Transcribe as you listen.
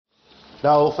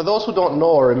Now, for those who don't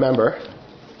know or remember,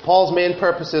 Paul's main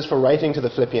purposes for writing to the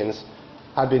Philippians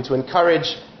had been to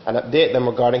encourage and update them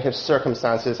regarding his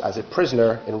circumstances as a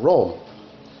prisoner in Rome,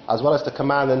 as well as to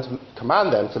command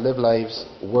them to live lives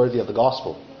worthy of the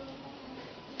gospel.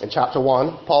 In chapter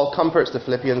 1, Paul comforts the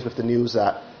Philippians with the news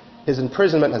that his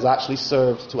imprisonment has actually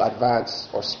served to advance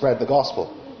or spread the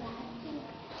gospel.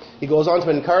 He goes on to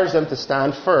encourage them to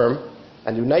stand firm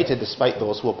and united despite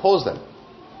those who oppose them.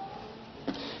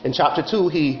 In chapter 2,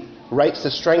 he writes to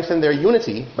strengthen their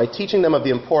unity by teaching them of the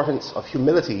importance of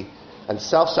humility and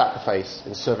self-sacrifice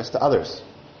in service to others.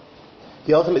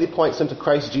 He ultimately points them to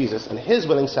Christ Jesus and his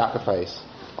willing sacrifice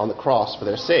on the cross for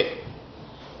their sake.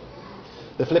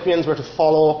 The Philippians were to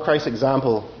follow Christ's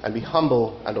example and be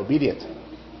humble and obedient,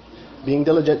 being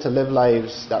diligent to live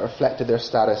lives that reflected their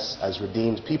status as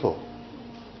redeemed people,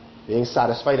 being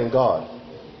satisfied in God,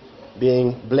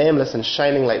 being blameless and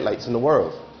shining like lights in the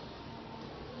world.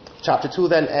 Chapter 2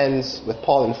 then ends with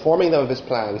Paul informing them of his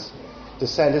plans to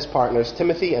send his partners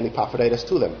Timothy and Epaphroditus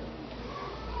to them,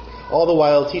 all the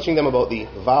while teaching them about the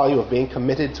value of being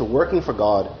committed to working for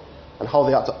God and how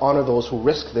they ought to honor those who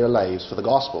risk their lives for the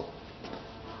gospel.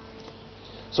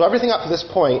 So everything up to this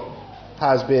point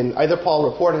has been either Paul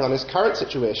reporting on his current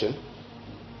situation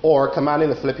or commanding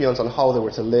the Philippians on how they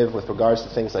were to live with regards to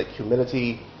things like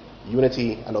humility,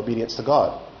 unity, and obedience to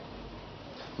God.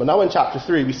 But now in chapter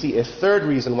 3, we see a third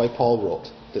reason why Paul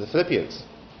wrote to the Philippians.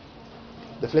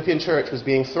 The Philippian church was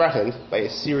being threatened by a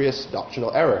serious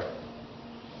doctrinal error.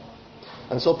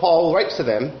 And so Paul writes to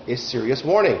them a serious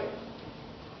warning.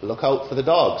 Look out for the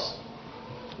dogs.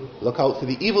 Look out for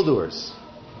the evildoers.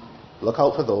 Look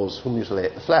out for those who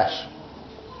mutilate the flesh.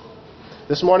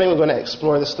 This morning we're going to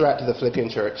explore this threat to the Philippian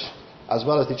church, as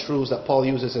well as the truths that Paul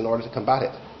uses in order to combat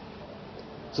it.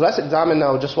 So let's examine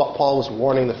now just what Paul was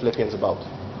warning the Philippians about.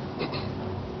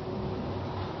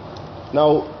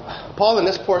 Now, Paul in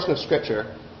this portion of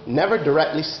Scripture never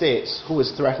directly states who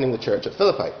is threatening the church at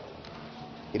Philippi.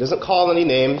 He doesn't call any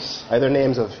names, either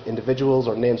names of individuals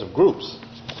or names of groups.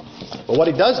 But what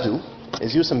he does do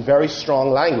is use some very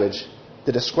strong language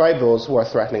to describe those who are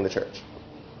threatening the church.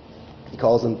 He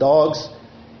calls them dogs,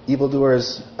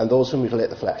 evildoers, and those who mutilate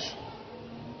the flesh.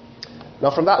 Now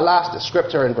from that last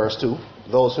descriptor in verse 2,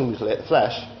 those who mutilate the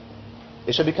flesh,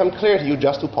 it should become clear to you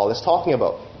just who Paul is talking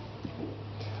about.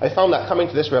 I found that coming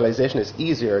to this realization is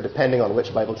easier depending on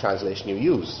which Bible translation you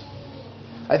use.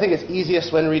 I think it's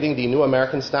easiest when reading the New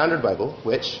American Standard Bible,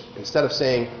 which, instead of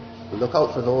saying, look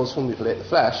out for those who mutilate the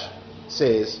flesh,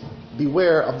 says,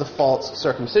 beware of the false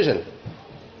circumcision.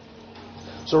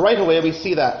 So right away we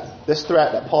see that this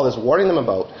threat that Paul is warning them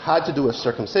about had to do with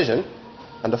circumcision,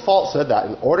 and the falsehood that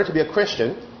in order to be a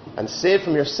Christian and saved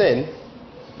from your sin,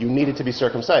 you needed to be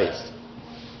circumcised.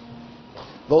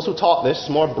 Those who taught this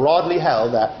more broadly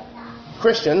held that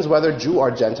Christians, whether Jew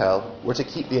or Gentile, were to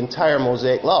keep the entire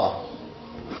Mosaic law.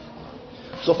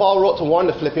 So Paul wrote to warn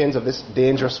the Philippians of this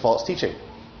dangerous false teaching.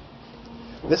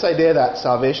 This idea that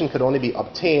salvation could only be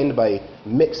obtained by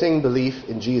mixing belief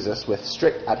in Jesus with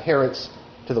strict adherence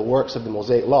to the works of the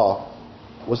Mosaic law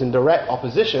was in direct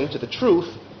opposition to the truth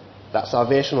that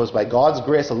salvation was by God's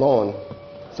grace alone,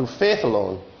 through faith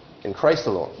alone, in Christ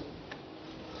alone.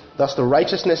 Thus, the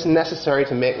righteousness necessary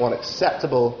to make one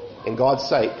acceptable in God's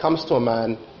sight comes to a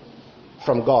man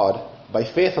from God by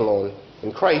faith alone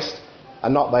in Christ,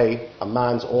 and not by a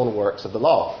man's own works of the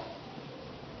law.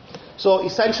 So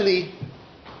essentially,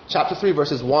 chapter 3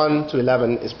 verses 1 to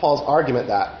 11 is Paul's argument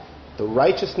that the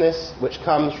righteousness which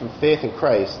comes from faith in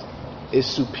Christ is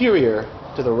superior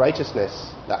to the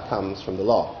righteousness that comes from the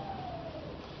law.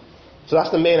 So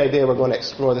that's the main idea we're going to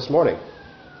explore this morning.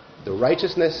 The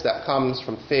righteousness that comes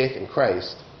from faith in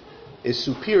Christ is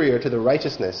superior to the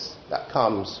righteousness that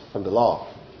comes from the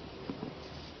law.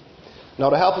 Now,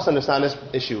 to help us understand this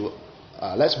issue,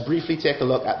 let's briefly take a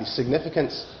look at the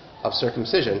significance of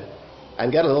circumcision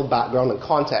and get a little background and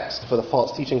context for the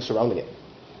false teaching surrounding it.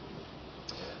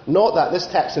 Note that this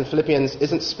text in Philippians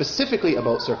isn't specifically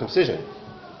about circumcision.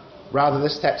 Rather,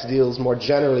 this text deals more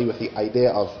generally with the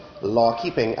idea of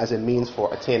law-keeping as a means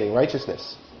for attaining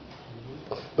righteousness.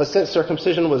 But since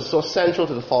circumcision was so central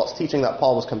to the false teaching that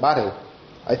Paul was combating,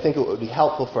 I think it would be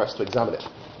helpful for us to examine it.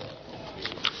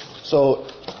 So,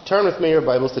 turn with me your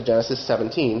Bibles to Genesis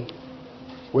 17,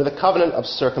 where the covenant of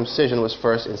circumcision was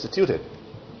first instituted.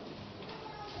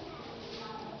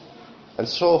 And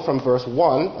so from verse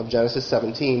 1 of Genesis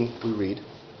 17 we read,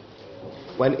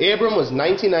 When Abram was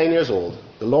 99 years old,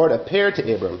 the Lord appeared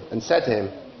to Abram and said to him,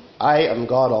 I am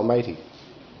God Almighty.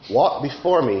 Walk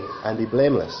before me and be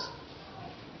blameless,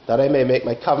 that I may make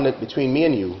my covenant between me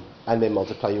and you, and may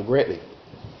multiply you greatly.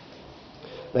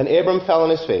 Then Abram fell on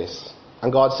his face,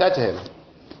 And God said to him,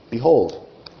 Behold,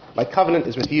 my covenant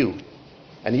is with you,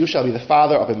 and you shall be the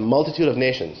father of a multitude of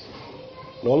nations.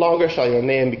 No longer shall your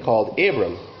name be called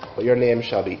Abram, but your name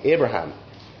shall be Abraham,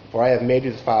 for I have made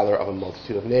you the father of a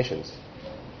multitude of nations.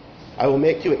 I will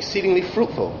make you exceedingly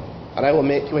fruitful, and I will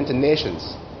make you into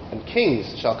nations, and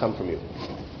kings shall come from you.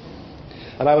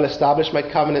 And I will establish my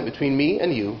covenant between me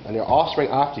and you and your offspring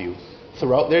after you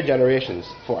throughout their generations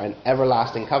for an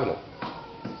everlasting covenant,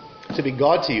 to be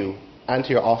God to you and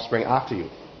to your offspring after you.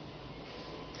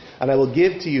 And I will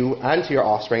give to you and to your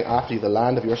offspring after you the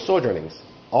land of your sojournings,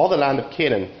 all the land of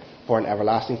Canaan, for an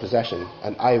everlasting possession,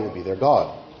 and I will be their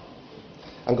God.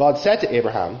 And God said to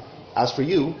Abraham, As for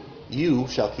you, you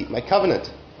shall keep my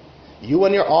covenant, you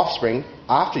and your offspring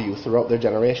after you throughout their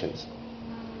generations.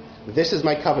 This is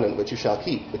my covenant which you shall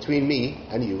keep between me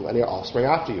and you and your offspring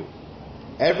after you.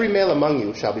 Every male among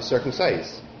you shall be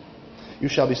circumcised. You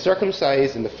shall be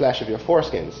circumcised in the flesh of your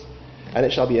foreskins, and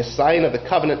it shall be a sign of the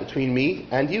covenant between me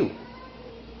and you.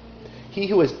 He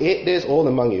who is 8 days old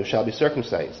among you shall be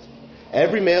circumcised,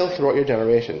 every male throughout your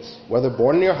generations, whether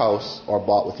born in your house or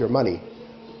bought with your money,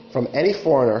 from any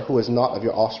foreigner who is not of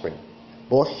your offspring.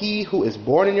 Both he who is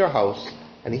born in your house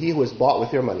and he who is bought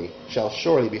with your money shall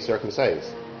surely be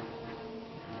circumcised.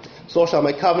 So shall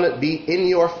my covenant be in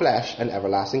your flesh, an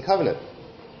everlasting covenant.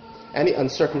 Any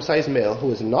uncircumcised male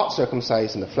who is not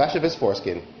circumcised in the flesh of his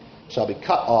foreskin shall be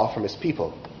cut off from his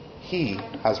people. He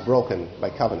has broken my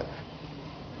covenant.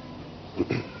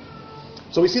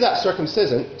 So we see that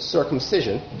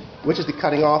circumcision, which is the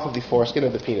cutting off of the foreskin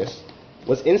of the penis,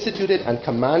 was instituted and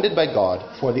commanded by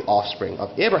God for the offspring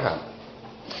of Abraham.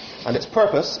 And its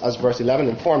purpose, as verse 11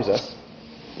 informs us,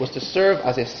 was to serve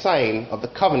as a sign of the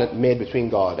covenant made between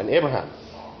God and Abraham.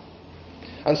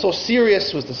 And so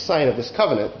serious was the sign of this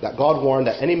covenant that God warned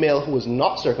that any male who was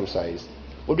not circumcised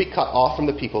would be cut off from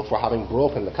the people for having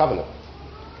broken the covenant.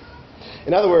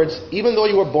 In other words, even though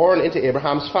you were born into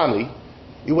Abraham's family,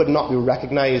 you would not be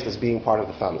recognized as being part of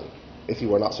the family if you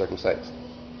were not circumcised.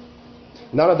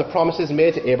 None of the promises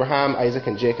made to Abraham, Isaac,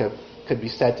 and Jacob could be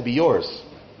said to be yours.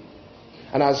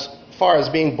 And as far as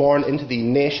being born into the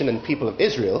nation and people of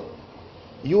Israel,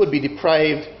 you would be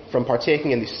deprived from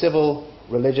partaking in the civil,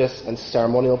 religious, and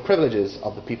ceremonial privileges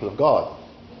of the people of God.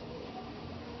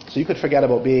 So you could forget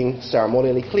about being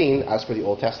ceremonially clean as per the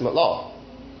Old Testament law.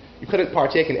 You couldn't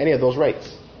partake in any of those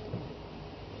rites.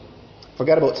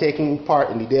 Forget about taking part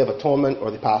in the Day of Atonement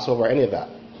or the Passover or any of that.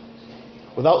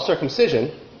 Without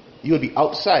circumcision, you would be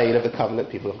outside of the covenant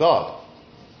people of God.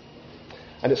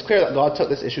 And it's clear that God took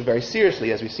this issue very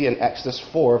seriously, as we see in Exodus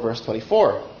 4, verse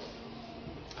 24.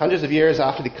 Hundreds of years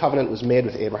after the covenant was made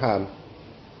with Abraham,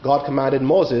 God commanded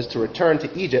Moses to return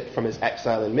to Egypt from his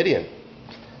exile in Midian.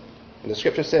 And the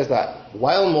scripture says that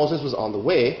while Moses was on the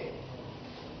way,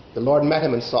 the Lord met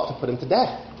him and sought to put him to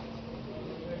death.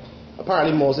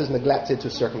 Apparently Moses neglected to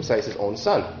circumcise his own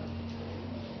son.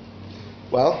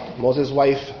 Well, Moses'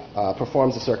 wife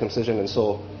performs the circumcision, and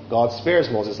so God spares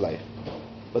Moses' life.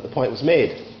 But the point was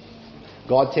made.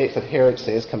 God takes adherence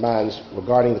to his commands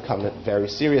regarding the covenant very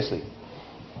seriously.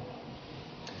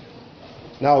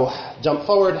 Now, jump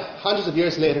forward hundreds of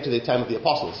years later to the time of the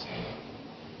apostles.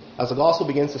 As the gospel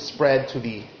begins to spread to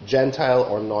the Gentile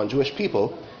or non-Jewish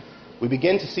people, we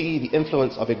begin to see the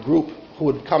influence of a group who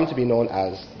would come to be known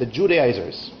as the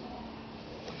Judaizers.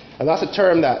 And that's a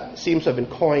term that seems to have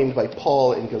been coined by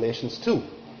Paul in Galatians 2.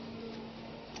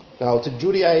 Now, to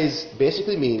Judaize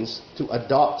basically means to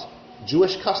adopt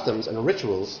Jewish customs and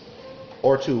rituals,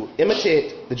 or to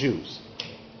imitate the Jews.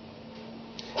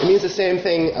 It means the same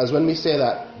thing as when we say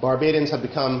that Barbadians have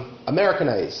become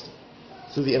Americanized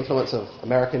through the influence of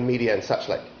American media and such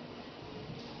like.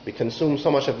 We consume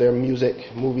so much of their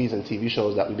music, movies, and TV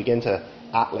shows that we begin to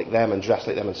act like them and dress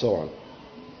like them and so on.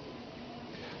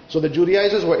 So the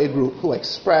Judaizers were a group who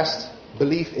expressed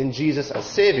belief in Jesus as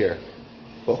Savior,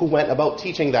 but who went about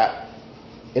teaching that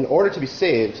in order to be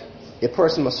saved, a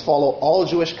person must follow all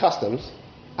Jewish customs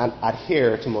and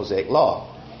adhere to Mosaic law.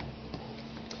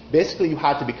 Basically, you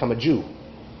had to become a Jew.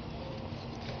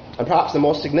 And perhaps the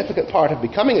most significant part of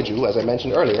becoming a Jew, as I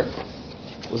mentioned earlier,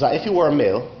 was that if you were a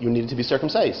male, you needed to be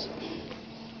circumcised.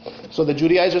 So the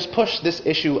Judaizers pushed this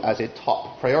issue as a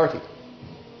top priority.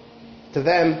 To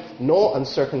them, no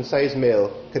uncircumcised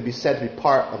male could be said to be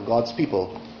part of God's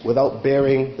people without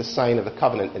bearing the sign of the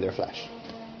covenant in their flesh.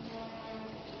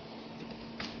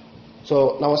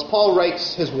 So now as Paul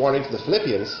writes his warning to the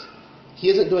Philippians, he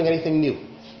isn't doing anything new.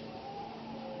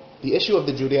 The issue of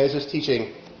the Judaizers'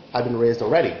 teaching had been raised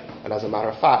already, and as a matter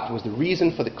of fact, was the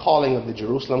reason for the calling of the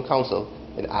Jerusalem Council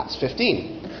in Acts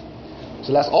 15.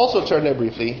 So let's also turn there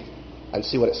briefly and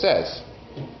see what it says.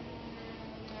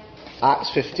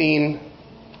 Acts 15,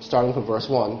 starting from verse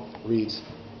 1, reads,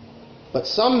 "But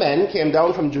some men came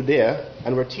down from Judea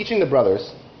and were teaching the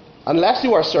brothers, 'Unless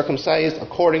you are circumcised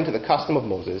according to the custom of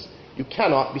Moses, you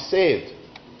cannot be saved.'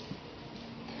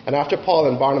 And after Paul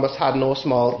and Barnabas had no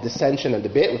small dissension and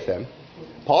debate with them,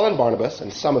 Paul and Barnabas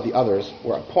and some of the others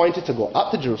were appointed to go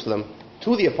up to Jerusalem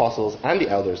to the apostles and the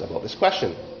elders about this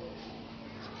question.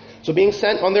 So being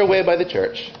sent on their way by the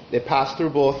church, they passed through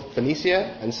both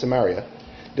Phoenicia and Samaria,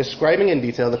 describing in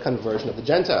detail the conversion of the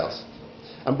Gentiles,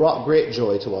 and brought great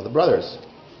joy to all the brothers.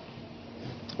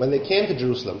 When they came to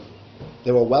Jerusalem,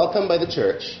 they were welcomed by the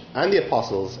church and the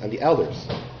apostles and the elders,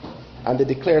 and they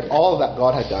declared all that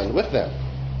God had done with them.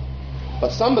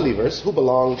 But some believers who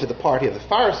belonged to the party of the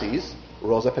Pharisees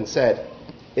rose up and said,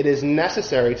 'It is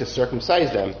necessary to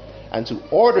circumcise them and to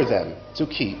order them to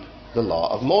keep the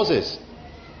law of Moses.'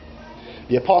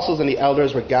 The apostles and the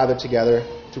elders were gathered together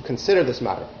to consider this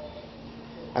matter.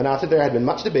 And after there had been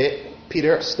much debate,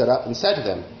 Peter stood up and said to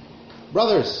them,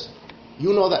 'Brothers,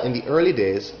 you know that in the early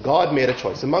days God made a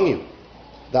choice among you,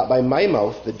 that by my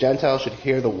mouth the Gentiles should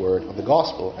hear the word of the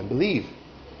gospel and believe.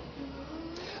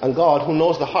 And God, who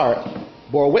knows the heart,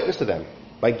 bore witness to them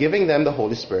by giving them the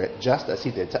Holy Spirit just as he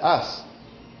did to us.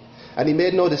 And he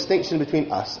made no distinction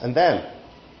between us and them,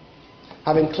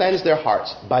 having cleansed their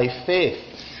hearts by faith.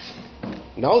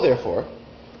 Now therefore,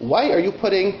 why are you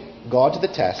putting God to the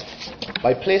test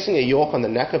by placing a yoke on the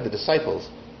neck of the disciples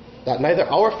that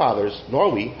neither our fathers nor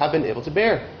we have been able to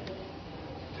bear?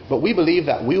 But we believe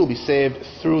that we will be saved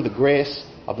through the grace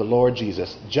of the Lord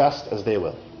Jesus, just as they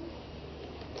will.'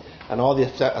 And all the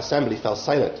assembly fell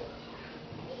silent.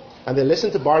 And they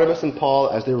listened to Barnabas and Paul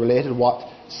as they related what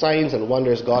signs and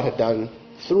wonders God had done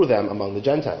through them among the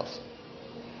Gentiles.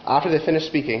 After they finished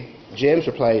speaking, James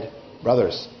replied,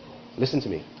 'Brothers, listen to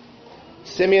me.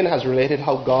 Simeon has related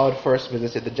how God first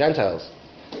visited the Gentiles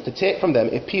to take from them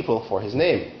a people for his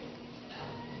name.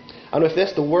 And with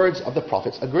this the words of the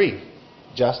prophets agree,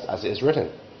 just as it is written,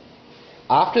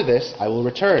 'After this I will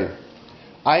return.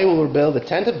 I will rebuild the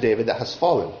tent of David that has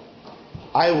fallen.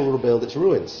 I will rebuild its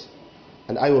ruins,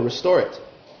 and I will restore it.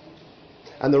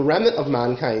 And the remnant of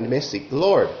mankind may seek the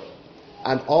Lord,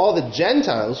 and all the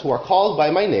Gentiles who are called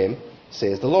by my name,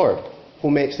 says the Lord,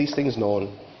 who makes these things known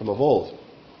from of old.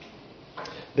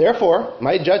 Therefore,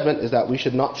 my judgment is that we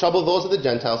should not trouble those of the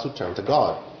Gentiles who turn to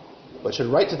God, but should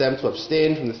write to them to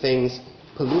abstain from the things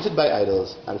polluted by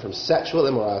idols, and from sexual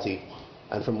immorality,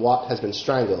 and from what has been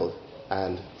strangled,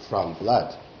 and from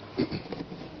blood.'"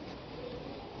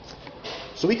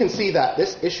 So we can see that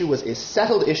this issue was a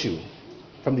settled issue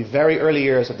from the very early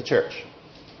years of the church.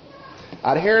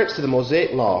 Adherence to the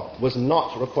Mosaic law was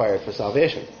not required for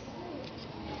salvation.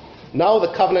 Now the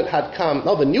new covenant had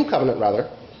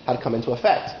come into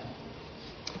effect.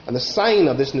 And the sign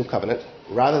of this new covenant,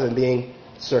 rather than being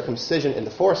circumcision in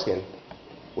the foreskin,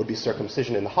 would be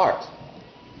circumcision in the heart.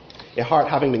 A heart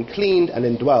having been cleaned and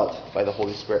indwelt by the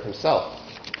Holy Spirit himself.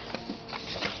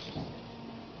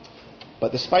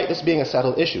 But despite this being a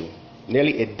settled issue,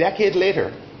 nearly a decade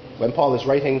later, when Paul is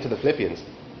writing to the Philippians,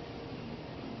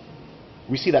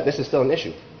 we see that this is still an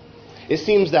issue. It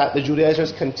seems that the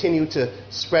Judaizers continue to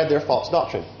spread their false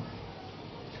doctrine.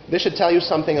 This should tell you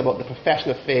something about the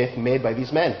profession of faith made by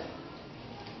these men.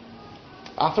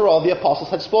 After all, the apostles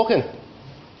had spoken.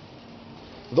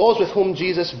 Those with whom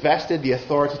Jesus vested the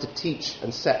authority to teach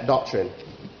and set doctrine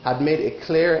had made a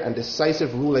clear and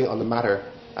decisive ruling on the matter,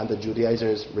 and the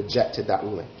Judaizers rejected that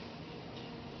ruling.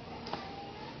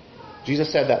 Jesus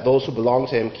said that those who belong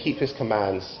to him keep his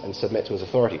commands and submit to his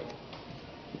authority.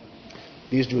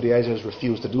 These Judaizers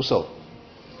refused to do so.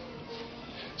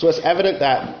 So it's evident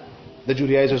that the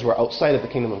Judaizers were outside of the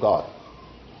kingdom of God.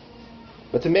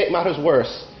 But to make matters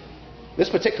worse, this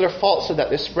particular falsehood that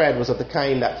they spread was of the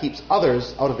kind that keeps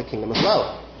others out of the kingdom as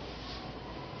well.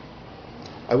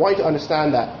 I want you to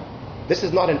understand that this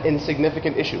is not an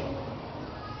insignificant issue.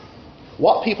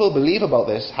 What people believe about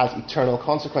this has eternal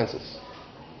consequences.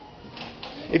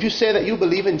 If you say that you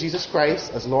believe in Jesus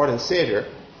Christ as Lord and Savior,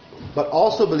 but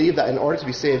also believe that in order to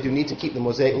be saved you need to keep the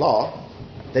Mosaic law,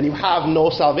 then you have no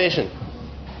salvation.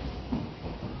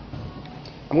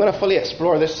 I'm going to fully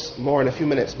explore this more in a few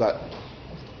minutes, but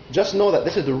just know that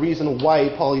this is the reason why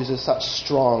Paul uses such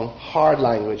strong, hard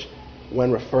language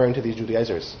when referring to these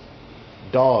Judaizers.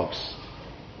 Dogs,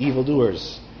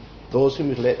 evildoers, those who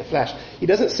mutilate the flesh. He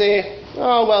doesn't say,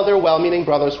 "Oh, well, they're well-meaning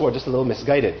brothers who are just a little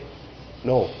misguided."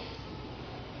 No.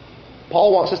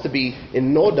 Paul wants us to be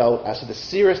in no doubt as to the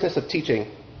seriousness of teaching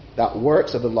that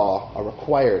works of the law are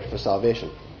required for salvation.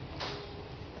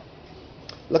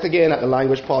 Look again at the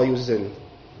language Paul uses in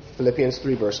Philippians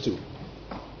 3 verse 2.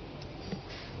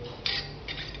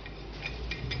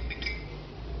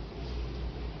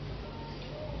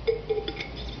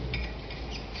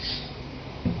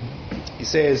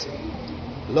 says,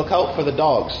 look out for the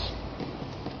dogs.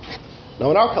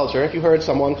 Now in our culture, if you heard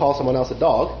someone call someone else a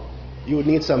dog, you would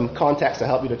need some context to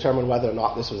help you determine whether or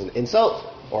not this was an insult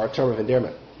or a term of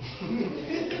endearment.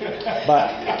 But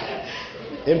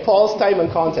in Paul's time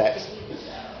and context,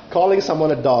 calling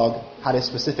someone a dog had a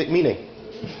specific meaning.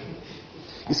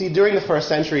 You see, during the first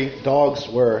century, dogs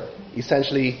were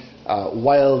essentially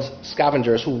wild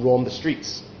scavengers who roamed the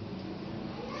streets.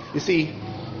 You see,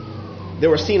 they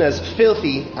were seen as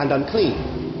filthy and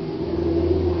unclean.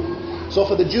 So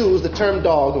for the Jews, the term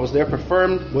dog was their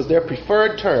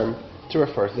preferred term to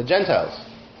refer to the Gentiles.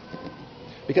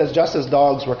 Because just as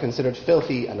dogs were considered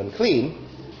filthy and unclean,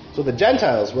 so the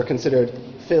Gentiles were considered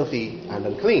filthy and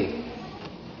unclean.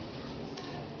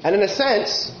 And in a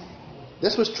sense,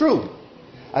 this was true,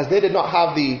 as they did not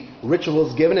have the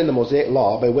rituals given in the Mosaic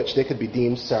law by which they could be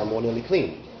deemed ceremonially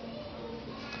clean.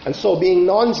 And so, being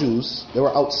non-Jews, they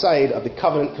were outside of the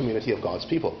covenant community of God's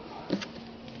people.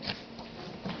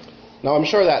 Now, I'm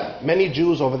sure that many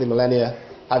Jews over the millennia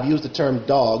have used the term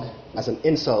dog as an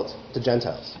insult to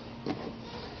Gentiles.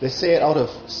 They say it out of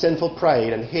sinful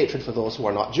pride and hatred for those who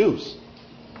are not Jews.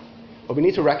 But we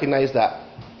need to recognize that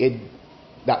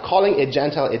calling a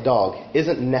Gentile a dog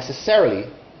isn't necessarily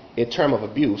a term of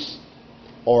abuse,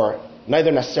 or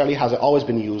neither necessarily has it always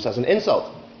been used as an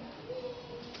insult.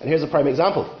 And here's a prime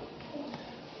example.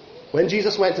 When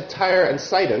Jesus went to Tyre and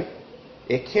Sidon,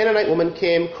 a Canaanite woman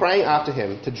came crying after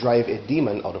him to drive a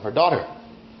demon out of her daughter.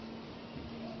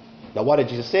 Now what did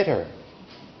Jesus say to her?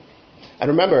 And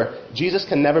remember, Jesus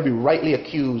can never be rightly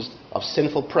accused of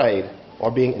sinful pride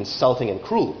or being insulting and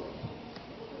cruel.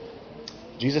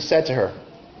 Jesus said to her,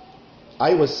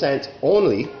 I was sent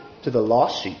only to the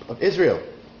lost sheep of Israel.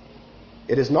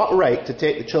 It is not right to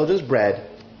take the children's bread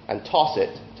and toss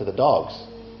it to the dogs.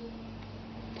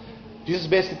 Jesus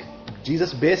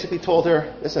basically told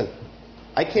her, listen,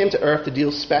 I came to earth to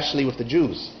deal specially with the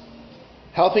Jews.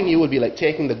 Helping you would be like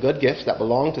taking the good gifts that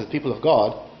belong to the people of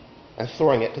God and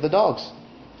throwing it to the dogs.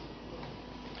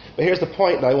 But here's the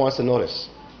point that I want us to notice.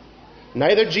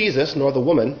 Neither Jesus nor the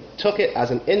woman took it as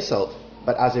an insult,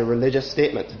 but as a religious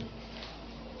statement.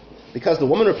 Because the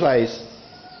woman replies,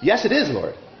 yes, it is,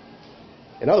 Lord.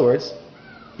 In other words,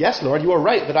 yes, Lord, you are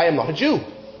right that I am not a Jew.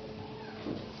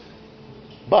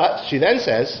 But she then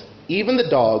says, even the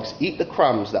dogs eat the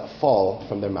crumbs that fall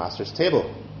from their master's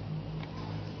table.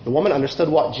 The woman understood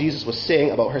what Jesus was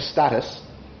saying about her status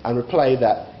and replied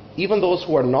that even those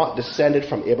who are not descended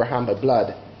from Abraham by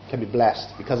blood can be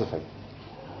blessed because of him.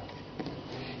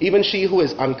 Even she who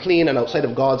is unclean and outside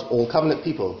of God's old covenant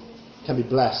people can be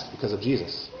blessed because of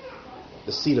Jesus,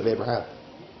 the seed of Abraham.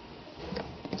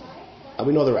 And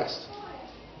we know the rest.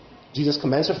 Jesus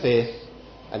commends her faith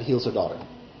and heals her daughter.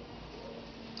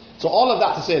 So all of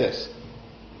that to say this.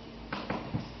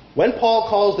 When Paul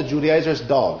calls the Judaizers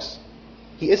dogs,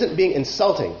 he isn't being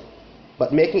insulting,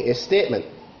 but making a statement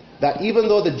that even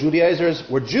though the Judaizers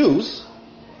were Jews,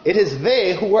 it is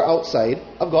they who were outside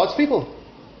of God's people.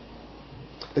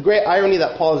 The great irony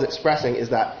that Paul is expressing is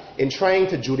that in trying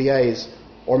to Judaize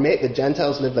or make the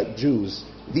Gentiles live like Jews,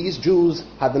 these Jews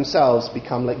had themselves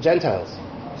become like Gentiles,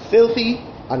 filthy,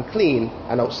 unclean,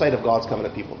 and outside of God's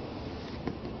covenant people.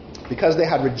 Because they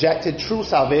had rejected true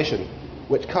salvation,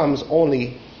 which comes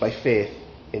only by faith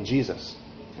in Jesus.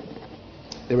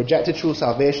 They rejected true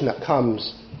salvation that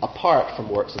comes apart from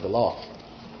works of the law.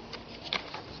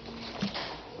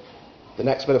 The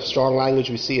next bit of strong language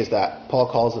we see is that Paul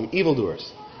calls them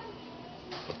evildoers.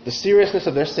 The seriousness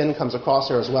of their sin comes across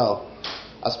here as well,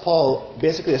 as Paul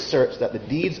basically asserts that the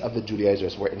deeds of the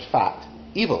Judaizers were in fact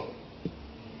evil.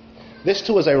 This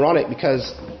too is ironic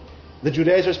because the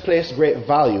Judaizers placed great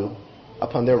value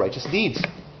upon their righteous deeds.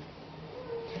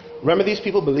 Remember, these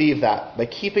people believed that by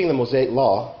keeping the Mosaic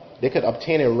law, they could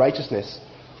obtain a righteousness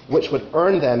which would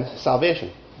earn them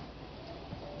salvation.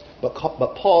 But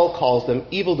Paul calls them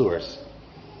evildoers.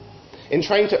 In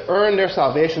trying to earn their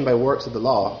salvation by works of the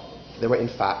law, they were in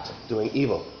fact doing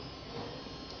evil.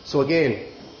 So again,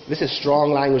 this is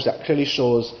strong language that clearly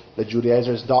shows the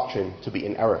Judaizers' doctrine to be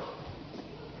in error.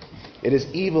 It is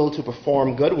evil to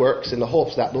perform good works in the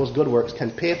hopes that those good works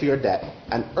can pay for your debt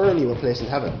and earn you a place in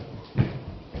heaven.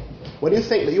 When you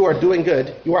think that you are doing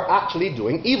good, you are actually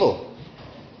doing evil.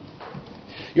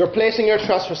 You're placing your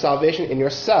trust for salvation in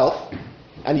yourself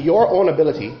and your own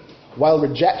ability while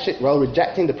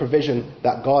rejecting the provision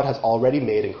that God has already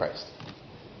made in Christ.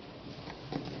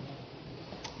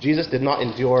 Jesus did not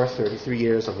endure 33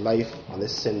 years of life on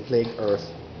this sin-plagued earth,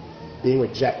 being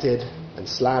rejected and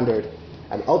slandered,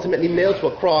 and ultimately nailed to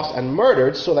a cross and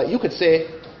murdered so that you could say,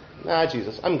 nah,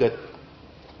 Jesus, I'm good.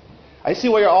 I see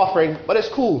what you're offering, but it's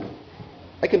cool.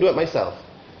 I can do it myself.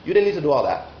 You didn't need to do all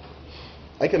that.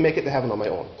 I can make it to heaven on my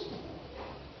own.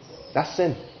 That's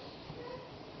sin.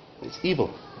 It's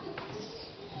evil.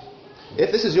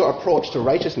 If this is your approach to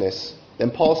righteousness,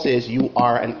 then Paul says you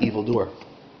are an evildoer.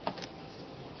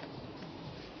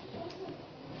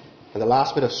 And the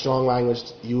last bit of strong language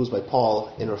used by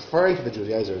Paul in referring to the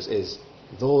Judaizers is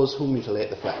those who mutilate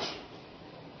the flesh.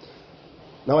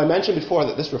 Now, I mentioned before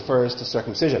that this refers to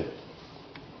circumcision.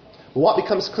 But what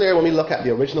becomes clear when we look at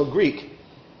the original Greek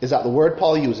is that the word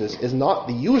Paul uses is not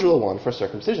the usual one for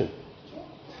circumcision.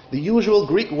 The usual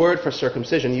Greek word for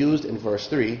circumcision used in verse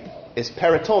 3 is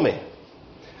peritome,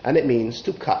 and it means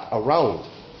to cut around.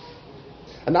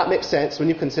 And that makes sense when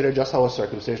you consider just how a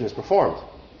circumcision is performed.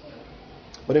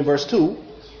 But in verse 2,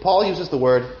 Paul uses the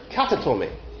word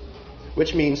katatome,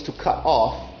 which means to cut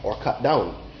off or cut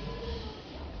down.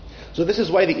 So this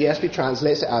is why the ESV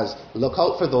translates it as, look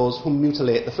out for those who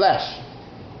mutilate the flesh.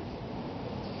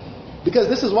 Because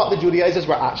this is what the Judaizers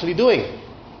were actually doing.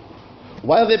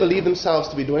 While they believed themselves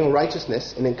to be doing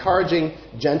righteousness and encouraging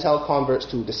Gentile converts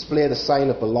to display the sign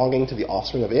of belonging to the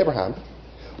offspring of Abraham,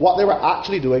 what they were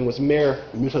actually doing was mere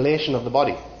mutilation of the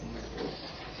body.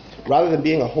 Rather than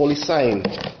being a holy sign,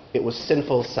 it was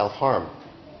sinful self-harm.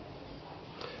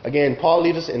 Again, Paul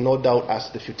leaves us in no doubt as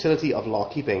to the futility of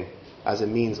law-keeping as a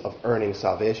means of earning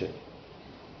salvation.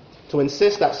 To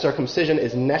insist that circumcision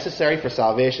is necessary for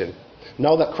salvation,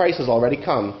 now that Christ has already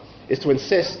come, is to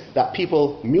insist that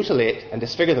people mutilate and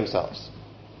disfigure themselves.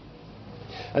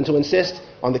 And to insist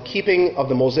on the keeping of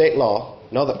the Mosaic law,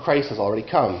 now that Christ has already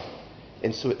come,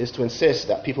 is to insist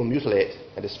that people mutilate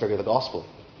and disfigure the gospel.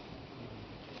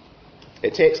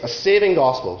 It takes a saving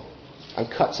gospel and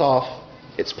cuts off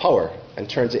its power and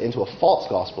turns it into a false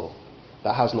gospel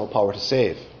that has no power to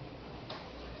save.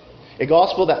 A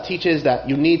gospel that teaches that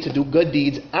you need to do good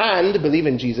deeds and believe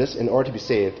in Jesus in order to be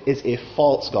saved is a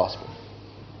false gospel.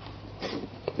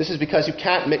 This is because you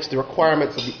can't mix the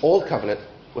requirements of the old covenant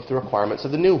with the requirements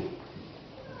of the new.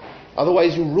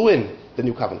 Otherwise you ruin the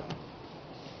new covenant.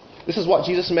 This is what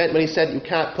Jesus meant when he said you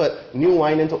can't put new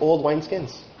wine into old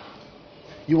wineskins.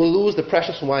 You will lose the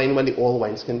precious wine when the old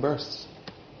wineskin bursts.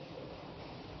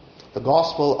 The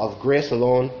gospel of grace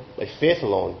alone, by faith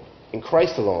alone, in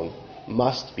Christ alone,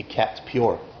 must be kept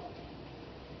pure.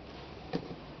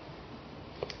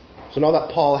 So now that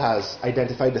Paul has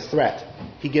identified the threat,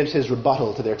 he gives his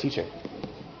rebuttal to their teaching.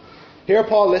 Here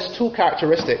Paul lists two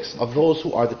characteristics of those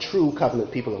who are the true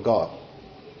covenant people of God.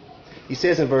 He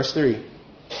says in verse 3,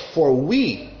 "For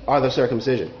we are the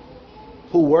circumcision,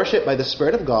 who worship by the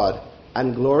Spirit of God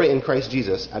and glory in Christ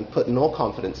Jesus and put no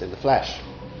confidence in the flesh."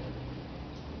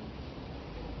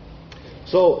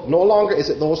 So, no longer is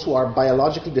it those who are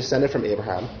biologically descended from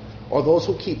Abraham, or those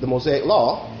who keep the Mosaic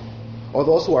law, or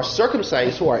those who are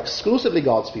circumcised who are exclusively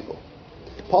God's people.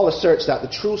 Paul asserts that the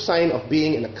true sign of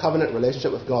being in a covenant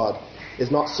relationship with God is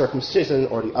not circumcision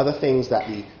or the other things that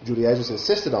the Judaizers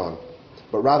insisted on,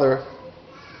 but rather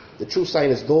the true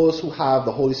sign is those who have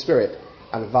the Holy Spirit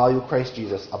and value Christ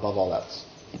Jesus above all else.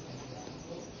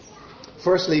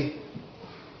 Firstly,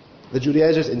 the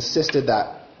Judaizers insisted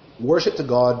that worship to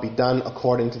God be done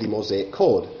according to the Mosaic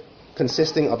Code,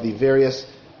 consisting of the various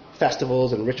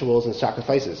festivals and rituals and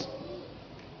sacrifices.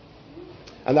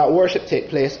 And that worship take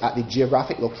place at the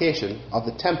geographic location of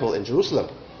the temple in Jerusalem.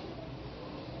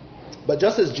 But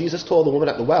just as Jesus told the woman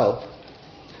at the well,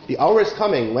 the hour is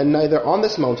coming when neither on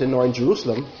this mountain nor in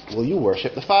Jerusalem will you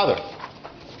worship the Father.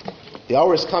 The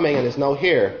hour is coming and is now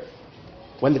here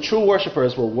when the true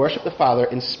worshippers will worship the Father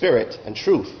in spirit and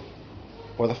truth.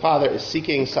 For the Father is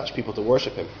seeking such people to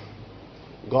worship him.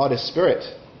 God is spirit,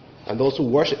 and those who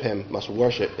worship him must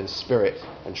worship in spirit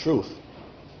and truth.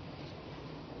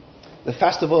 The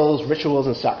festivals, rituals,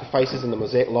 and sacrifices in the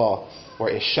Mosaic law were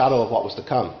a shadow of what was to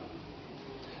come.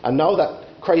 And now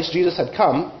that Christ Jesus had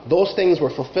come, those things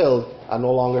were fulfilled and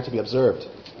no longer to be observed.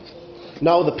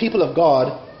 Now the people of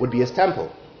God would be his temple,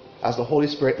 as the Holy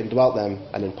Spirit indwelt them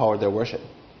and empowered their worship.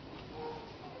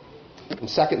 And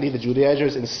secondly, the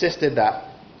Judaizers insisted that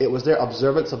it was their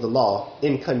observance of the law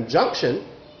in conjunction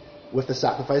with the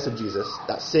sacrifice of Jesus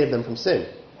that saved them from sin.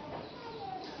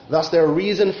 Thus, their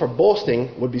reason for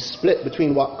boasting would be split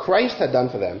between what Christ had done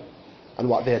for them and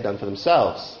what they had done for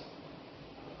themselves.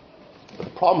 But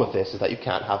the problem with this is that you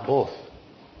can't have both.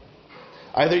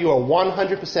 Either you are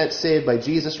 100% saved by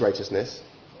Jesus' righteousness,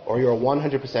 or you are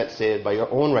 100% saved by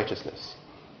your own righteousness.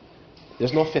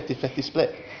 There's no 50-50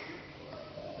 split.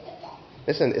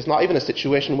 Listen, it's not even a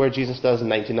situation where Jesus does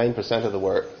 99% of the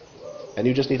work, and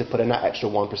you just need to put in that extra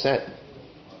 1%.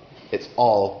 It's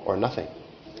all or nothing.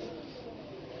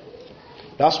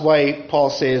 That's why Paul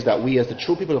says that we as the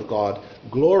true people of God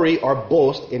glory or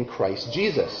boast in Christ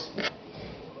Jesus.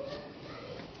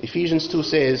 Ephesians 2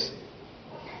 says,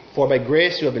 "For by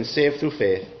grace you have been saved through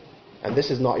faith, and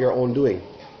this is not your own doing.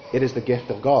 It is the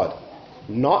gift of God,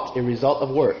 not a result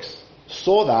of works,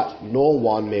 so that no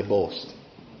one may boast."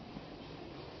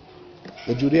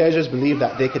 The Judaizers believed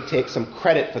that they could take some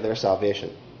credit for their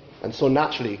salvation, and so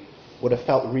naturally would have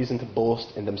felt reason to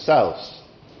boast in themselves.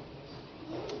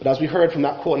 But as we heard from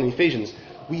that quote in Ephesians,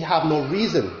 we have no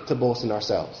reason to boast in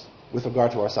ourselves with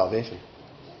regard to our salvation.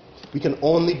 We can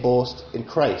only boast in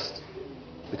Christ,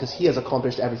 because he has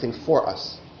accomplished everything for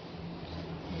us.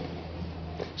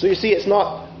 So you see, it's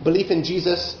not belief in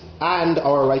Jesus and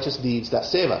our righteous deeds that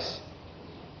save us.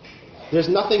 There's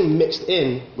nothing mixed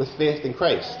in with faith in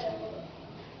Christ.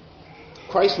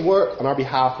 Christ's work on our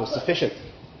behalf was sufficient.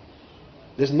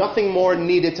 There's nothing more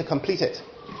needed to complete it.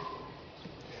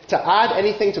 To add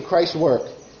anything to Christ's work,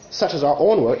 such as our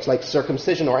own works, like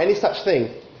circumcision or any such thing,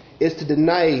 is to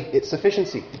deny its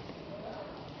sufficiency.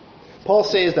 Paul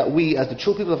says that we, as the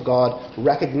true people of God,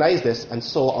 recognize this, and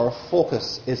so our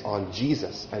focus is on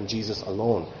Jesus and Jesus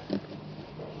alone.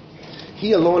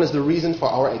 He alone is the reason for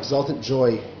our exultant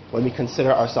joy when we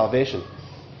consider our salvation.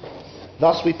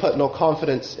 Thus we put no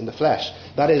confidence in the flesh.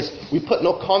 That is, we put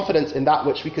no confidence in that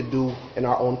which we could do in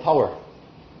our own power.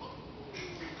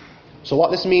 So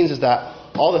what this means is that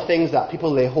all the things that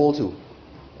people lay hold to,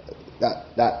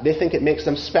 that they think it makes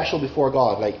them special before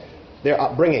God, like their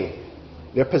upbringing,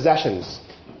 their possessions,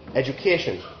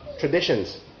 education,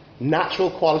 traditions,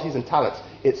 natural qualities and talents,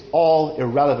 it's all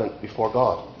irrelevant before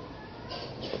God.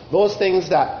 Those things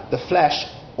that the flesh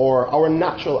or our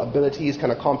natural abilities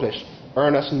can accomplish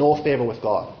earn us no favor with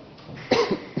God.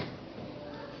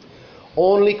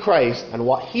 Only Christ and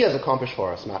what he has accomplished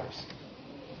for us matters.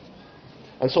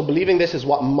 And so believing this is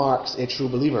what marks a true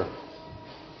believer.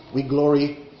 We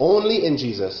glory only in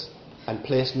Jesus and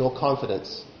place no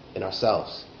confidence in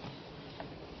ourselves.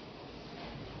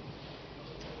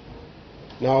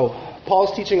 Now,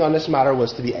 Paul's teaching on this matter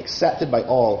was to be accepted by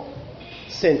all,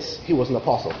 since he was an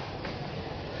apostle.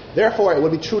 Therefore, it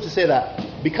would be true to say that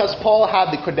because Paul had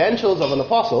the credentials of an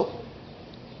apostle,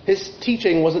 his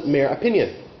teaching wasn't mere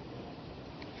opinion.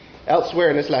 Elsewhere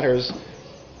in his letters,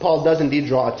 Paul does indeed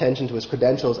draw attention to his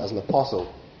credentials as an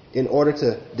apostle in order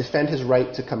to defend his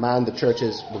right to command the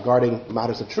churches regarding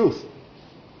matters of truth.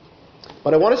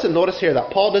 But I want us to notice here that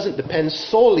Paul doesn't depend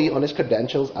solely on his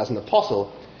credentials as an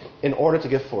apostle in order to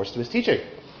give force to his teaching.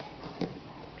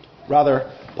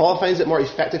 Rather, Paul finds it more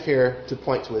effective here to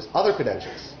point to his other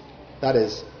credentials. That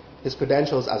is, his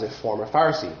credentials as a former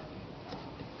Pharisee.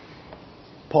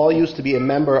 Paul used to be a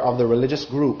member of the religious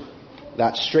group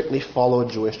that strictly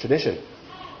followed Jewish tradition,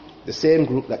 the same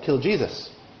group that killed Jesus.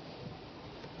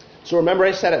 So remember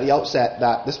I said at the outset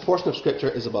that this portion of Scripture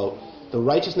is about the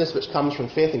righteousness which comes from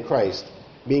faith in Christ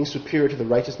being superior to the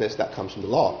righteousness that comes from the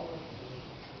law.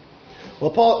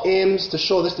 Well, Paul aims to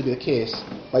show this to be the case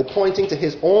by pointing to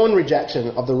his own rejection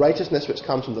of the righteousness which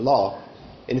comes from the law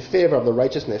in favor of the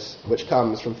righteousness which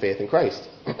comes from faith in Christ.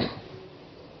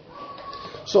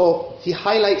 So he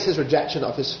highlights his rejection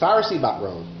of his Pharisee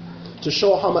background to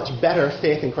show how much better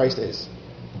faith in Christ is.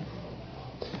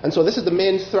 And so this is the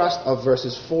main thrust of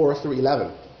verses 4 through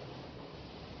 11.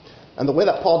 And the way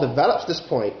that Paul develops this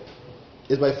point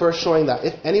is by first showing that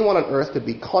if anyone on earth could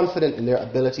be confident in their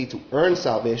ability to earn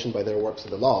salvation by their works of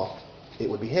the law, it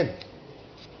would be him.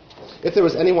 If there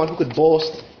was anyone who could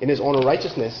boast in his own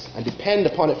righteousness and depend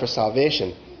upon it for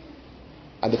salvation,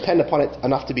 and depend upon it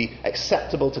enough to be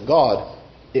acceptable to God,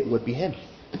 it would be him.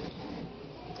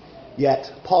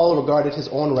 Yet Paul regarded his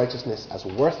own righteousness as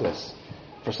worthless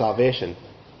for salvation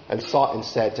and sought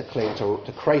instead to cling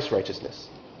to Christ's righteousness.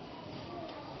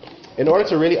 In order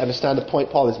to really understand the point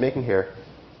Paul is making here,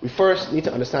 we first need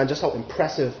to understand just how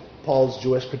impressive Paul's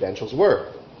Jewish credentials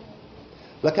were.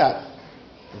 Look at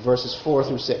verses 4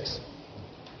 through 6.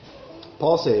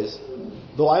 Paul says,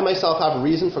 "Though I myself have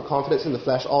reason for confidence in the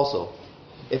flesh also,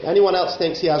 if anyone else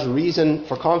thinks he has reason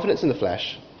for confidence in the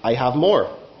flesh, I have more.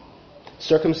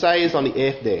 Circumcised on the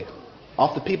 8th day,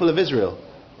 of the people of Israel,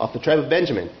 of the tribe of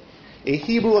Benjamin, a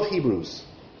Hebrew of Hebrews,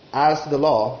 as to the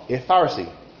law, a Pharisee,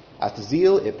 as to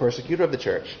zeal, a persecutor of the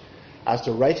church, as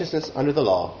to righteousness under the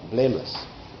law, blameless."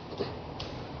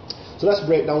 So let's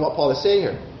break down what Paul is saying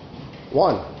here.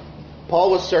 1. Paul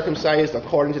was circumcised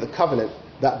according to the covenant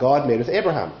that God made with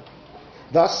Abraham.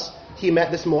 Thus, he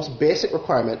met this most basic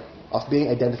requirement of being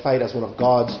identified as one of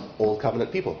God's old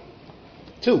covenant people.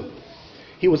 2.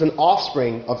 He was an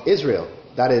offspring of Israel,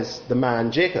 that is, the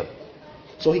man Jacob.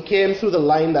 So he came through the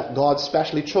line that God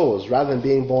specially chose, rather than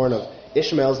being born of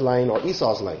Ishmael's line or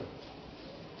Esau's line.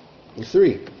 And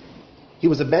 3, he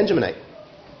was a Benjaminite,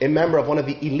 a member of one of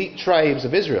the elite tribes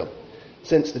of Israel,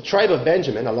 since the tribe of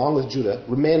Benjamin, along with Judah,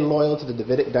 remained loyal to the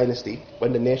Davidic dynasty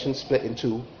when the nation split in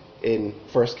two in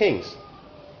 1 Kings.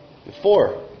 And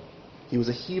 4, he was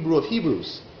a Hebrew of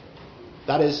Hebrews.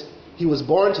 That is, he was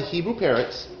born to Hebrew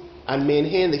parents and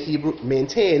maintained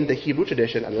the Hebrew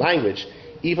tradition and language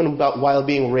even while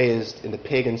being raised in the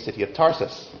pagan city of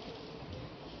Tarsus.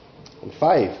 And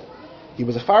 5, he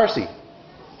was a Pharisee,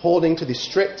 holding to the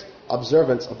strict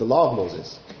observance of the law of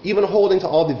Moses, even holding to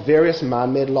all the various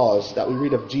man-made laws that we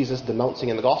read of Jesus denouncing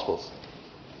in the Gospels.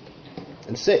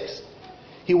 And 6,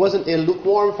 he wasn't a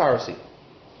lukewarm Pharisee.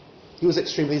 He was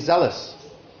extremely zealous.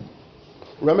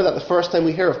 Remember that the first time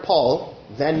we hear of Paul,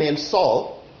 then named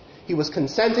Saul, he was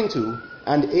consenting to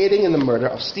and aiding in the murder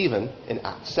of Stephen in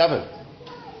Acts 7.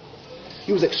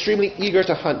 He was extremely eager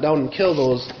to hunt down and kill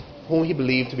those whom he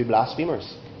believed to be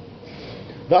blasphemers.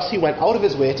 Thus he went out of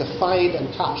his way to find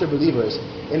and capture believers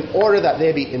in order that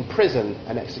they be imprisoned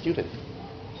and executed.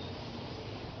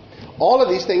 All of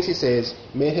these things, he says,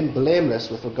 made him blameless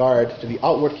with regard to the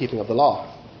outward keeping of the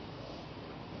law.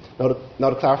 Now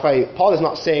to clarify, Paul is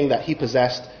not saying that he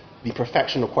possessed the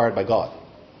perfection required by God.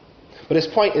 But his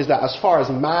point is that as far as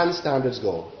man's standards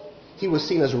go, he was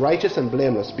seen as righteous and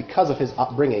blameless because of his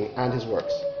upbringing and his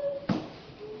works.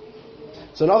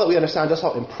 So now that we understand just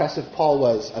how impressive Paul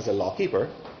was as a law keeper,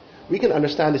 we can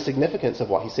understand the significance of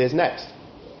what he says next.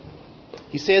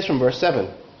 He says from verse 7,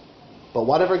 "But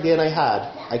whatever gain I had,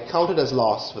 I counted as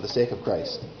loss for the sake of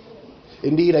Christ.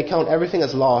 Indeed, I count everything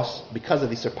as loss because of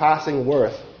the surpassing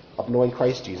worth of knowing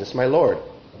Christ Jesus my Lord.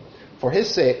 For his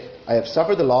sake, I have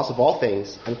suffered the loss of all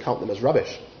things and count them as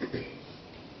rubbish,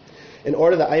 in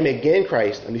order that I may gain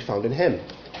Christ and be found in him,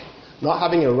 not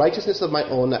having a righteousness of my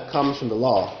own that comes from the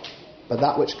law, but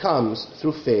that which comes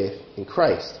through faith in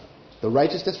Christ, the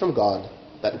righteousness from God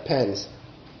that depends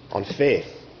on faith."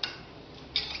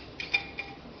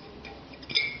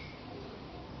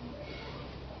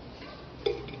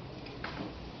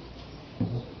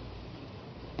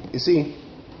 You see,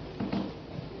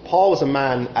 Paul was a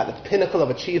man at the pinnacle of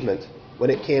achievement when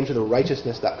it came to the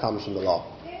righteousness that comes from the law.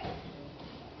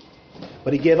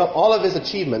 But he gave up all of his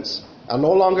achievements and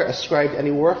no longer ascribed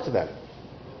any worth to them.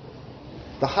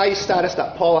 The high status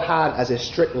that Paul had as a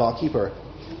strict law keeper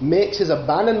makes his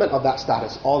abandonment of that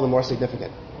status all the more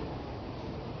significant.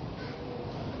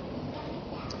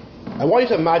 I want you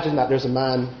to imagine that there's a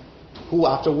man who,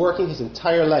 after working his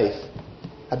entire life,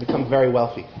 had become very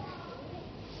wealthy.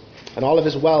 And all of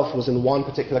his wealth was in one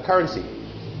particular currency.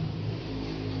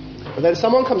 But then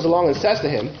someone comes along and says to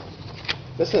him,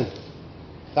 "Listen,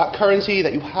 that currency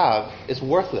that you have is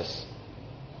worthless.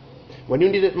 When you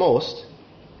need it most,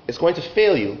 it's going to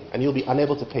fail you and you'll be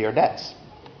unable to pay your debts.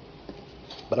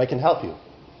 But I can help you.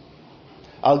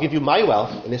 I'll give you my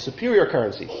wealth in a superior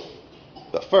currency.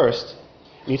 But first,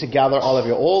 you need to gather all of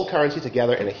your old currency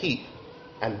together in a heap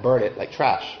and burn it like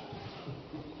trash."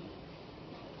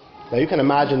 Now you can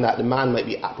imagine that the man might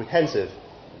be apprehensive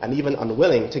and even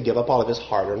unwilling to give up all of his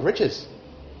hard-earned riches.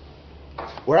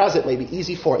 Whereas it may be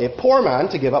easy for a poor man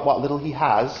to give up what little he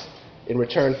has in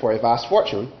return for a vast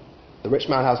fortune, the rich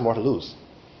man has more to lose.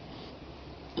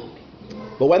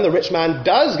 But when the rich man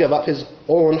does give up his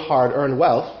own hard-earned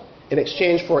wealth in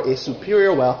exchange for a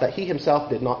superior wealth that he himself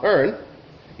did not earn,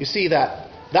 you see that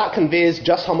conveys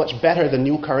just how much better the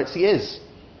new currency is.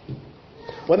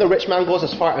 When the rich man goes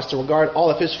as far as to regard all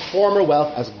of his former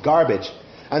wealth as garbage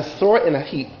and throw it in a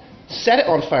heap, set it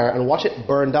on fire and watch it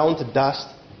burn down to dust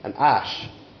and ash.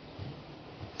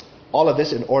 All of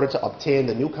this in order to obtain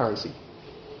the new currency.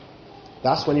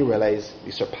 That's when you realize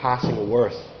the surpassing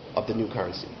worth of the new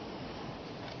currency.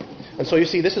 And so you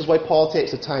see, this is why Paul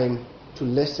takes the time to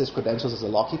list his credentials as a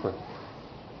lawkeeper.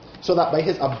 So that by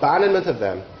his abandonment of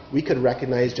them, we could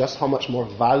recognize just how much more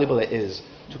valuable it is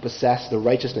to possess the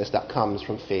righteousness that comes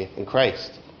from faith in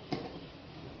Christ.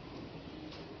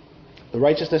 The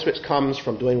righteousness which comes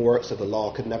from doing works of the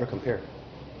law could never compare.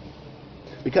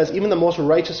 Because even the most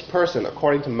righteous person,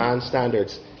 according to man's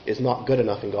standards, is not good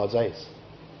enough in God's eyes.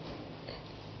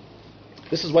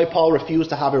 This is why Paul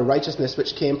refused to have a righteousness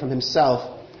which came from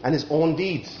himself and his own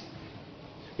deeds.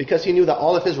 Because he knew that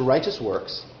all of his righteous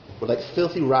works were like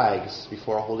filthy rags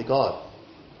before a holy God.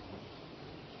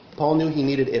 Paul knew he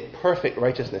needed a perfect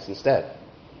righteousness instead.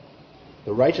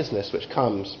 The righteousness which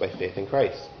comes by faith in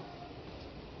Christ.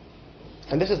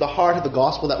 And this is the heart of the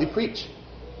gospel that we preach.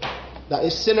 That a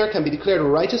sinner can be declared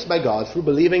righteous by God through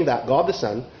believing that God the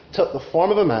Son took the form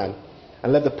of a man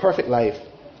and lived a perfect life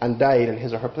and died in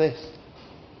his or her place.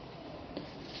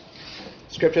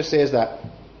 Scripture says that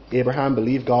Abraham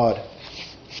believed God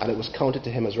and it was counted to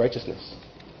him as righteousness.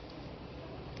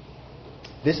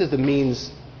 This is the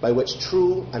means by which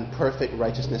true and perfect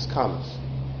righteousness comes.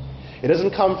 It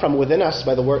doesn't come from within us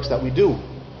by the works that we do,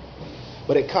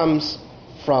 but it comes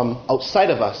from outside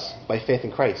of us by faith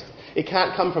in Christ. It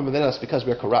can't come from within us because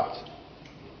we're corrupt.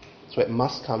 So it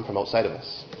must come from outside of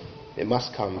us. It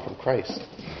must come from Christ.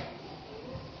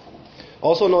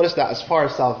 Also notice that as far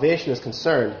as salvation is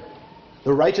concerned,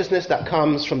 the righteousness that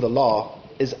comes from the law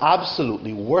is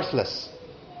absolutely worthless.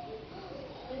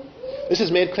 This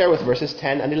is made clear with verses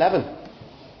 10 and 11.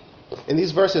 In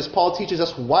these verses, Paul teaches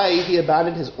us why he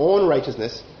abandoned his own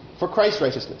righteousness for Christ's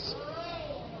righteousness.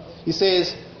 He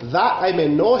says, that I may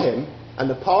know him and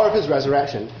the power of his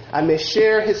resurrection, and may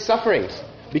share his sufferings,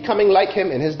 becoming like him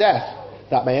in his death,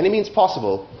 that by any means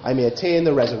possible I may attain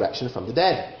the resurrection from the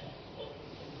dead.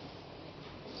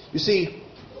 You see,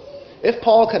 if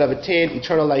Paul could have attained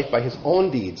eternal life by his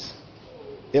own deeds,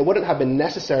 it wouldn't have been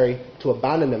necessary to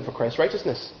abandon them for Christ's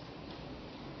righteousness.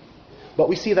 But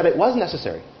we see that it was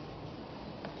necessary.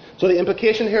 So the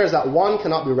implication here is that one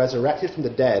cannot be resurrected from the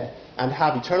dead and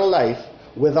have eternal life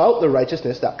without the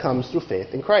righteousness that comes through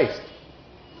faith in Christ.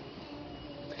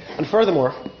 And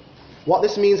furthermore, what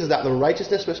this means is that the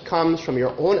righteousness which comes from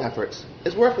your own efforts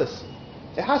is worthless.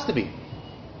 It has to be.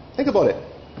 Think about it.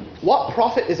 What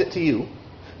profit is it to you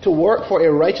to work for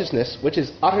a righteousness which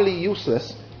is utterly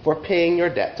useless for paying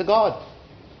your debt to God?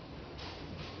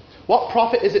 What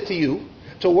profit is it to you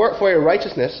to work for a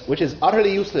righteousness which is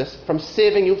utterly useless from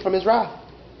saving you from his wrath?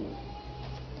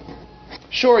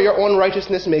 Sure, your own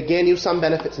righteousness may gain you some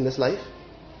benefits in this life,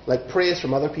 like praise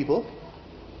from other people.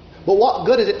 But what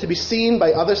good is it to be seen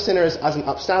by other sinners as an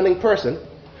upstanding person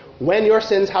when your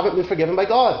sins haven't been forgiven by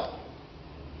God?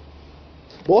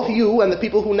 Both you and the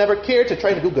people who never cared to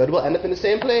try to do good will end up in the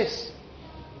same place.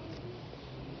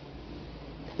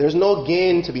 There's no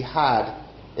gain to be had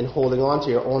in holding on to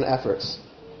your own efforts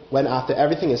when after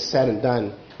everything is said and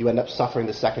done, you end up suffering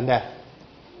the second death,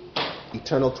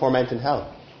 eternal torment in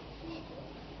hell.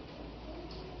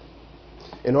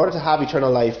 In order to have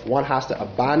eternal life, one has to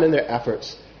abandon their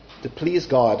efforts to please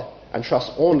God and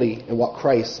trust only in what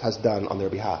Christ has done on their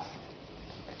behalf.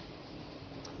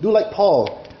 Do like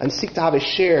Paul and seek to have a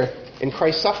share in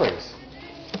Christ's sufferings.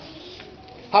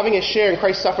 Having a share in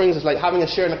Christ's sufferings is like having a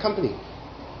share in a company.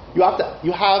 You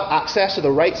have access to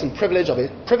the rights and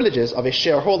privileges of a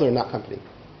shareholder in that company.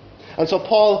 And so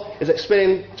Paul is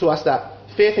explaining to us that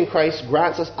faith in Christ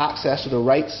grants us access to the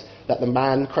rights that the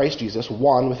man Christ Jesus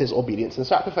won with his obedience and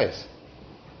sacrifice.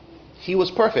 He was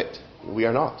perfect. We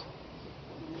are not.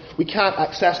 We can't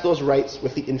access those rights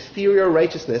with the inferior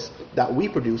righteousness that we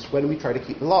produce when we try to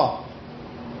keep the law.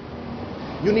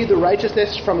 You need the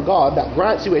righteousness from God that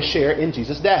grants you a share in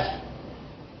Jesus' death.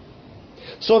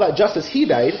 So that just as he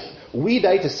died, we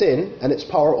die to sin, and its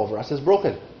power over us is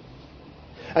broken.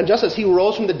 And just as he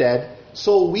rose from the dead,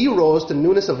 so we rose to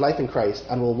newness of life in Christ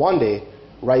and will one day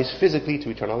rise physically to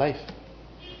eternal life.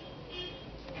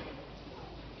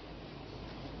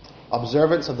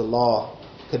 Observance of the law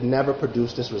could never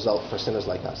produce this result for sinners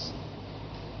like us.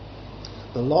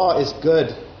 The law is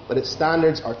good, but its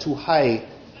standards are too high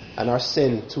and our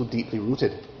sin too deeply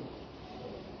rooted.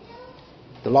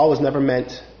 The law was never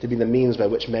meant to be the means by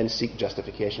which men seek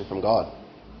justification from God.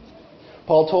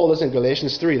 Paul told us in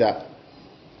Galatians 3 that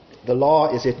the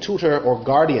law is a tutor or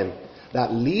guardian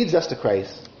that leads us to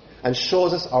Christ and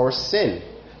shows us our sin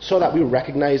so that we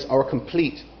recognize our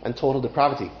complete and total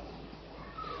depravity,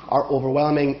 our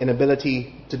overwhelming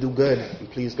inability to do good and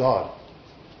please God.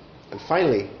 And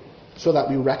finally, so that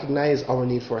we recognize our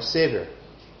need for a Savior,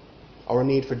 our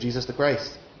need for Jesus the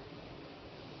Christ.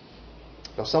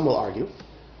 Now some will argue,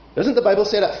 doesn't the Bible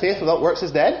say that faith without works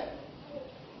is dead?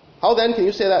 How then can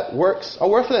you say that works are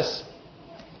worthless?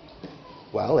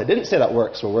 Well, it didn't say that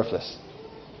works were worthless.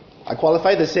 I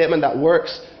qualified the statement that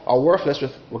works are worthless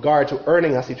with regard to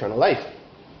earning us eternal life.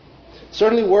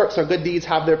 Certainly works or good deeds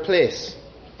have their place.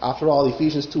 After all,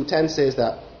 Ephesians 2:10 says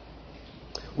that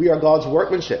we are God's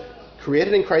workmanship,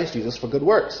 created in Christ Jesus for good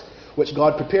works, which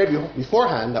God prepared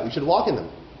beforehand that we should walk in them.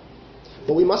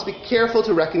 But we must be careful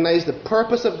to recognize the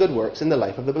purpose of good works in the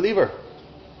life of the believer.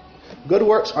 Good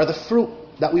works are the fruit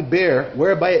that we bear,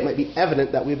 whereby it might be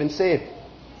evident that we've been saved.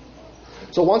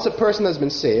 So once a person has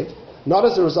been saved, not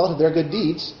as a result of their good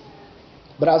deeds,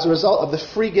 but as a result of the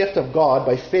free gift of God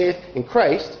by faith in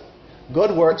Christ,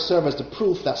 good works serve as the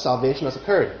proof that salvation has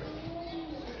occurred.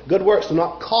 Good works do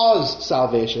not cause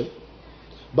salvation,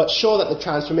 but show that the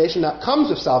transformation that comes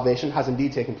with salvation has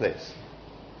indeed taken place.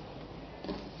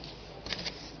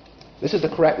 This is the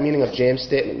correct meaning of James'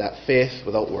 statement that faith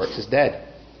without works is dead.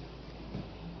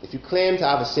 If you claim to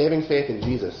have a saving faith in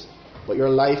Jesus, but your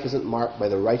life isn't marked by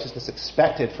the righteousness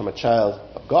expected from a child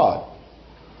of God,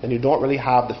 then you don't really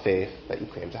have the faith that you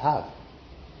claim to have.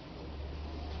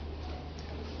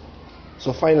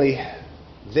 So finally,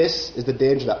 this is the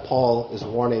danger that Paul is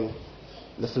warning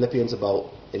the Philippians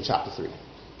about in chapter 3.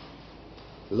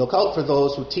 Look out for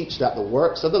those who teach that the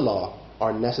works of the law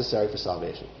are necessary for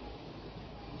salvation.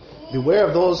 Beware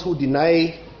of those who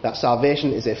deny that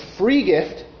salvation is a free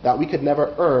gift that we could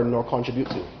never earn nor contribute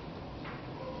to.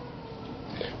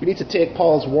 We need to take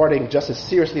Paul's warning just as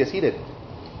seriously as he did.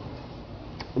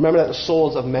 Remember that the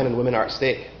souls of men and women are at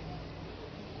stake.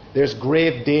 There's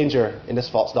grave danger in this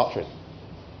false doctrine.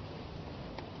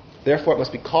 Therefore, it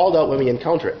must be called out when we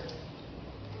encounter it.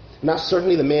 And that's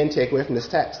certainly the main takeaway from this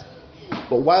text.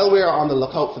 But while we are on the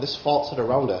lookout for this falsehood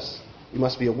around us, we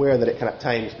must be aware that it can at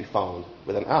times be found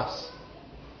within us.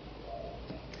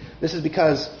 This is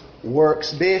because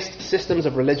works-based systems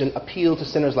of religion appeal to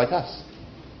sinners like us.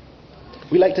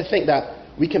 We like to think that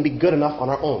we can be good enough on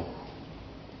our own.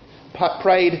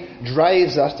 Pride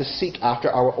drives us to seek after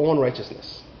our own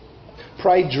righteousness.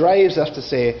 Pride drives us to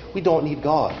say, we don't need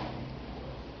God.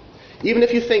 Even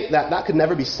if you think that that could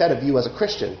never be said of you as a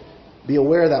Christian, be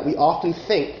aware that we often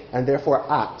think and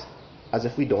therefore act as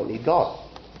if we don't need God.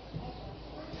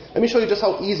 Let me show you just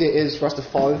how easy it is for us to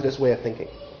fall into this way of thinking.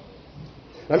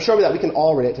 And I'm sure that we can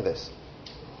all relate to this.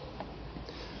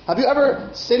 Have you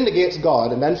ever sinned against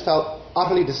God and then felt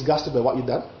utterly disgusted by what you've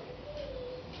done?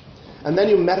 And then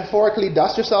you metaphorically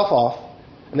dust yourself off,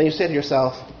 and then you say to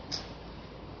yourself,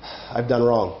 I've done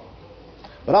wrong,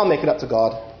 but I'll make it up to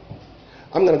God.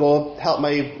 I'm going to go help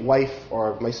my wife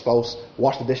or my spouse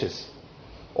wash the dishes.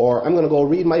 Or I'm going to go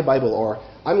read my Bible. Or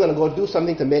I'm going to go do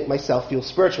something to make myself feel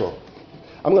spiritual.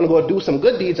 I'm going to go do some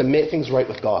good deeds and make things right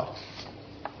with God.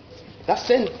 That's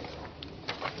sin.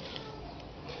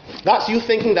 That's you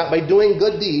thinking that by doing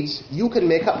good deeds, you can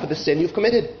make up for the sin you've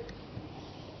committed.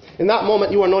 In that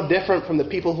moment, you are no different from the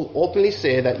people who openly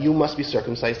say that you must be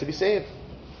circumcised to be saved.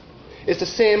 It's the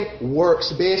same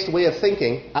works-based way of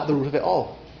thinking at the root of it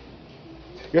all.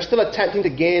 You're still attempting to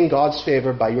gain God's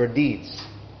favor by your deeds.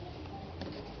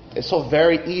 It's so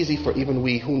very easy for even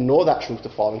we who know that truth to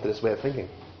fall into this way of thinking.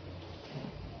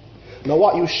 Now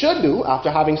what you should do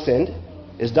after having sinned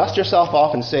is dust yourself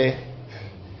off and say,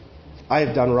 I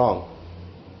have done wrong.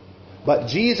 But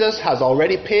Jesus has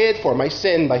already paid for my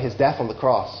sin by his death on the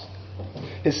cross.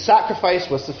 His sacrifice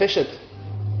was sufficient.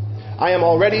 I am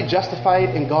already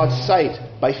justified in God's sight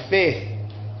by faith,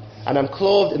 and I'm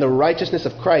clothed in the righteousness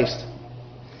of Christ.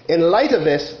 In light of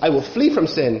this, I will flee from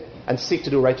sin and seek to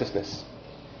do righteousness.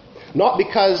 Not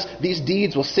because these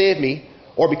deeds will save me,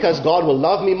 or because God will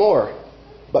love me more,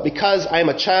 but because I am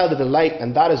a child of the light,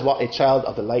 and that is what a child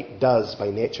of the light does by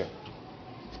nature.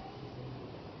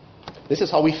 This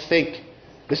is how we think,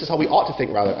 this is how we ought to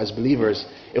think rather, as believers,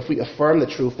 if we affirm the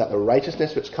truth that the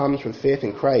righteousness which comes from faith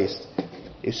in Christ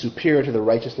is superior to the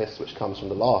righteousness which comes from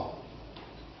the law.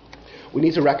 We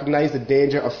need to recognize the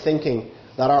danger of thinking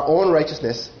that our own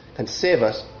righteousness can save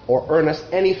us or earn us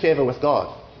any favor with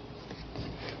God.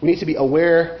 We need to be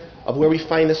aware of where we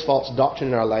find this false doctrine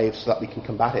in our lives so that we can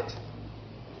combat it,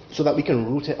 so that we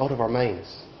can root it out of our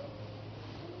minds.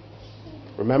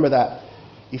 Remember that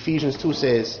Ephesians 2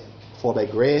 says, for by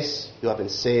grace you have been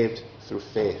saved through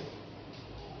faith.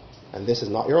 And this is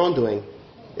not your own doing,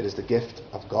 it is the gift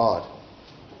of God,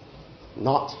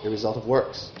 not a result of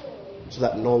works, so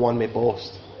that no one may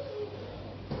boast.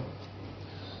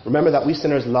 Remember that we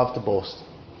sinners love to boast.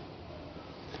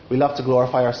 We love to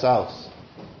glorify ourselves.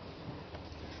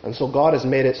 And so God has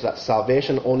made it so that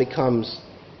salvation only comes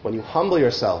when you humble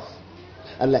yourself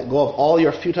and let go of all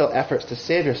your futile efforts to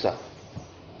save yourself.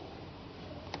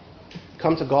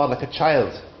 Come to God like a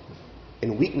child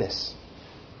in weakness,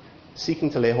 seeking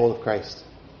to lay hold of Christ.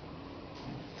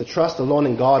 To trust alone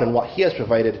in God and what he has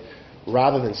provided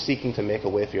rather than seeking to make a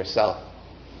way for yourself.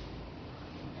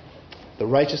 The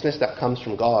righteousness that comes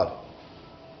from God,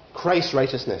 Christ's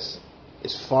righteousness,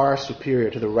 is far superior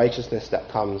to the righteousness that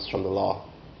comes from the law.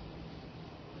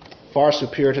 Far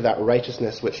superior to that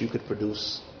righteousness which you could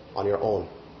produce on your own.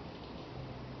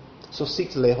 So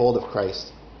seek to lay hold of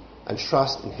Christ and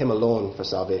trust in him alone for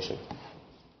salvation.